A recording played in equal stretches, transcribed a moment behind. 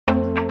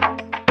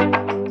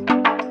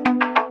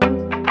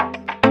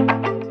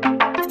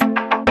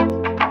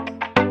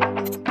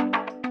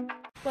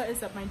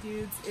What's up, my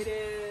dudes? It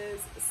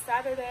is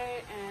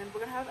Saturday and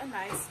we're gonna have a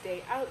nice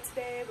day out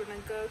today. We're gonna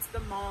go to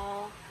the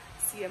mall,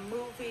 see a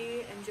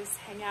movie, and just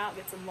hang out,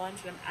 get some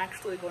lunch. And I'm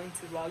actually going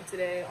to vlog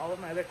today. All of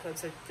my other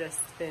clips have just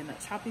been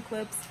choppy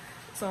clips,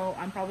 so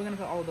I'm probably gonna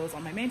put all of those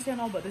on my main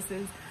channel, but this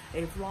is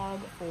a vlog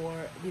for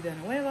Vida,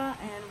 Nueva,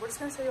 and we're just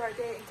gonna show you our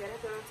day in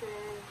Querétaro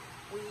today.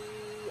 We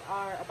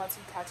are about to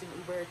catch an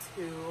Uber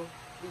to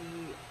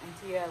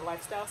the Antea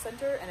Lifestyle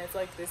Center, and it's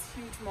like this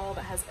huge mall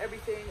that has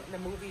everything in the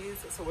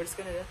movies, so we're just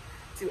gonna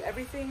do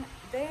everything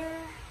there.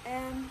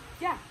 And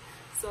yeah,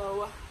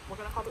 so we're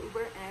gonna call the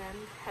Uber and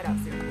head out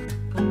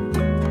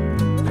soon.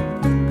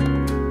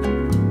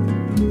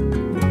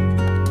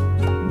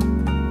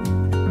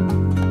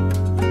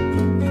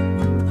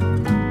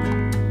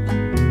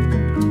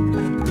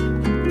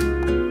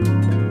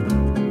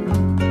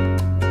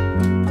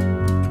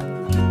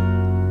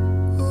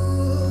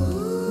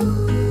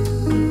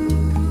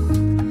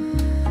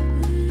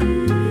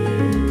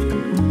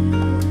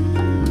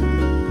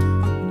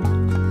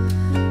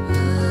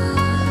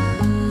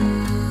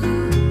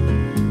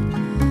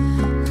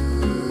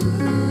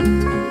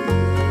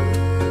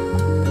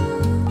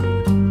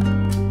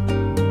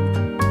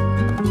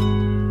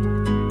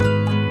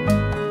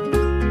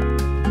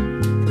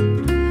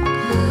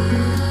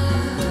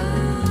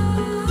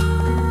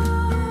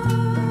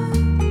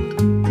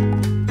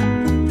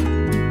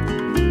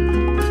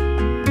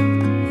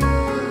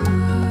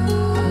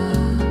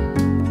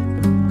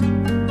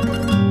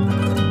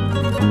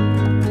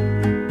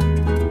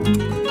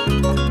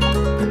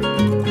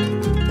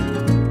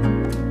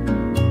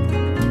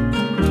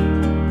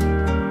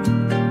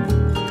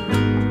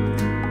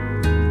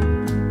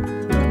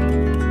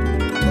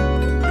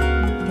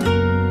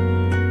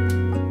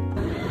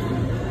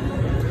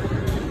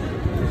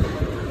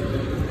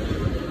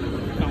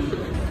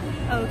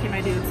 Okay,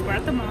 my dudes, we're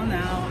at the mall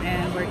now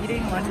and we're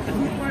eating lunch at the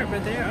food court,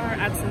 but there are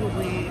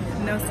absolutely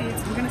no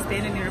seats. We're gonna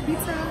stand in near a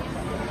pizza,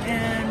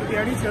 and we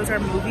already chose our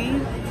movie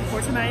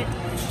for tonight,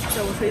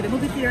 so we'll show you the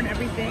movie theater and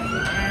everything,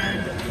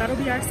 and that'll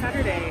be our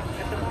Saturday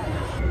at the mall.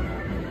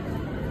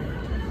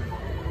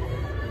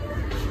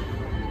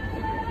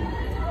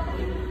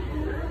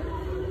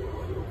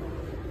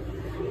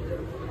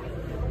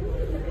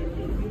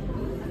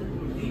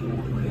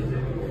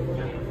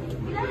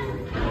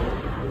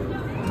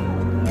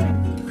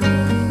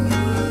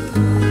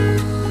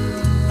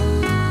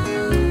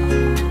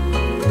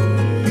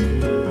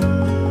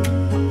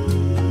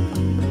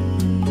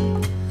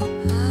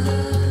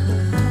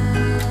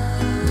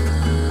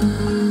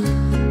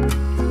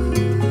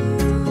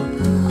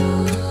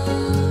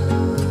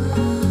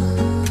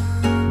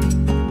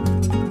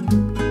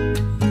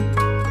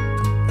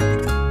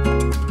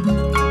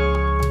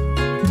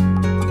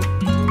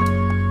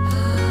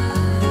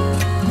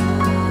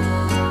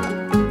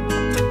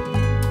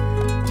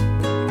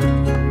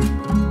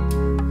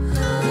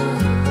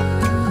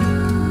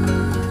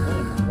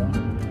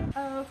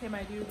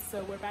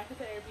 So we're back at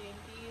the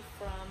Airbnb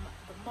from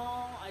the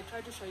mall. I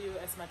tried to show you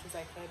as much as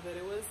I could, but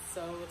it was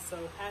so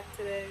packed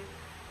today.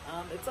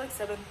 It's like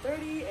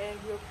 7:30 and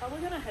we're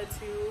probably gonna head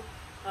to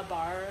a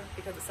bar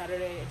because it's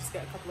Saturday and just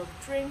get a couple of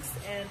drinks,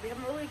 and we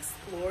haven't really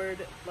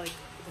explored like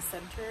the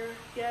center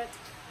yet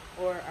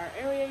or our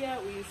area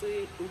yet. We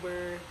usually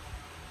Uber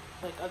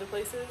like other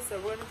places,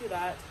 so we're gonna do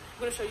that. I'm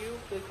gonna show you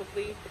really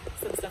quickly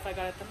some stuff I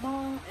got at the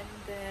mall, and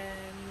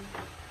then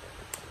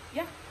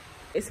yeah.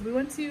 So we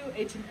went to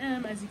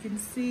H&M, as you can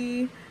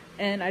see,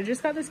 and I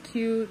just got this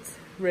cute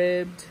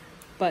ribbed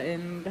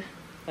buttoned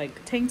like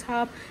tank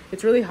top.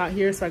 It's really hot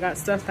here, so I got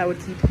stuff that would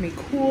keep me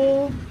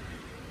cool.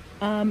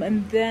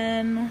 And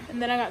then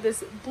I got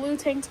this blue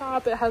tank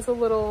top. It has a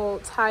little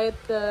tie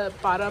at the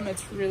bottom.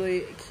 It's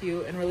really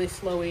cute and really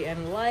flowy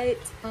and light.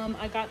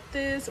 I got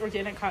this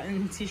organic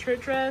cotton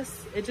t-shirt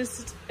dress. It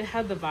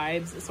had the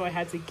vibes, so I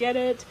had to get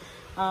it.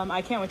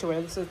 I can't wait to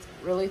wear this. It's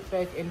really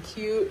thick and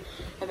cute,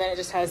 and then it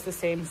just has the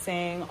same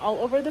saying all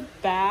over the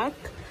back.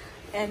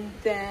 And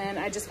then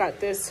I just got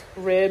this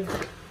ribbed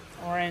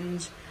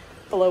orange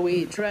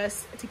flowy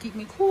dress to keep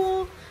me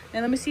cool.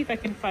 And let me see if I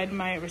can find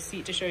my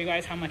receipt to show you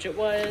guys how much it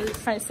was.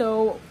 All right,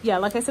 so yeah,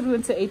 like I said, we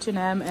went to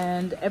H&M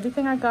and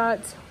everything I got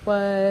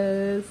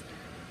was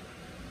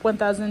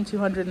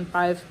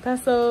 1,205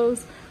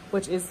 pesos,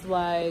 which is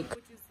like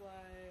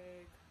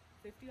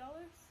 $50.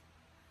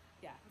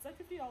 Yeah, it's like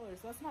 $50,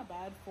 so that's not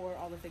bad for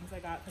all the things I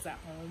got, because at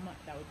home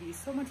that would be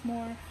so much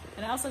more.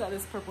 And I also got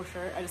this purple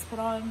shirt I just put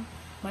on.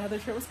 My other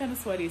shirt was kind of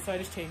sweaty, so I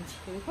just changed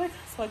really quick.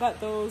 So I got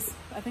those,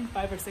 I think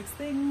 5 or 6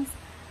 things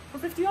for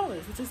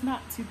 $50, which is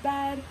not too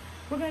bad.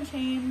 We're gonna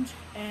change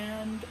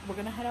and we're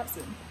gonna head out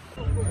soon.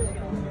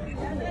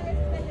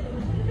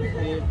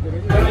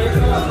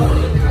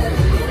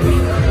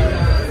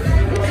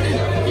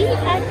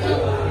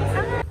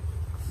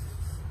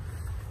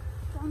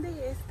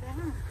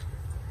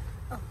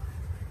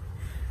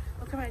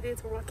 Okay, my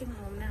dudes, we're walking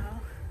home now.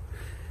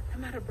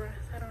 I'm out of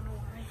breath, I don't know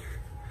why.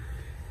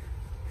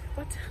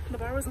 But the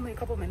bar was only a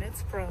couple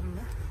minutes from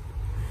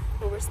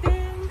where we're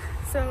staying,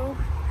 so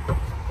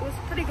it was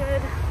pretty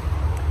good.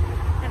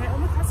 And it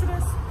only costed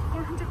us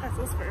 400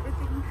 pesos for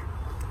everything.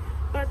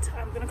 But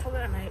I'm gonna call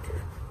it a night,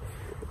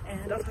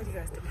 and I'll talk to you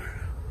guys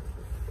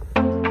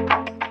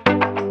tomorrow.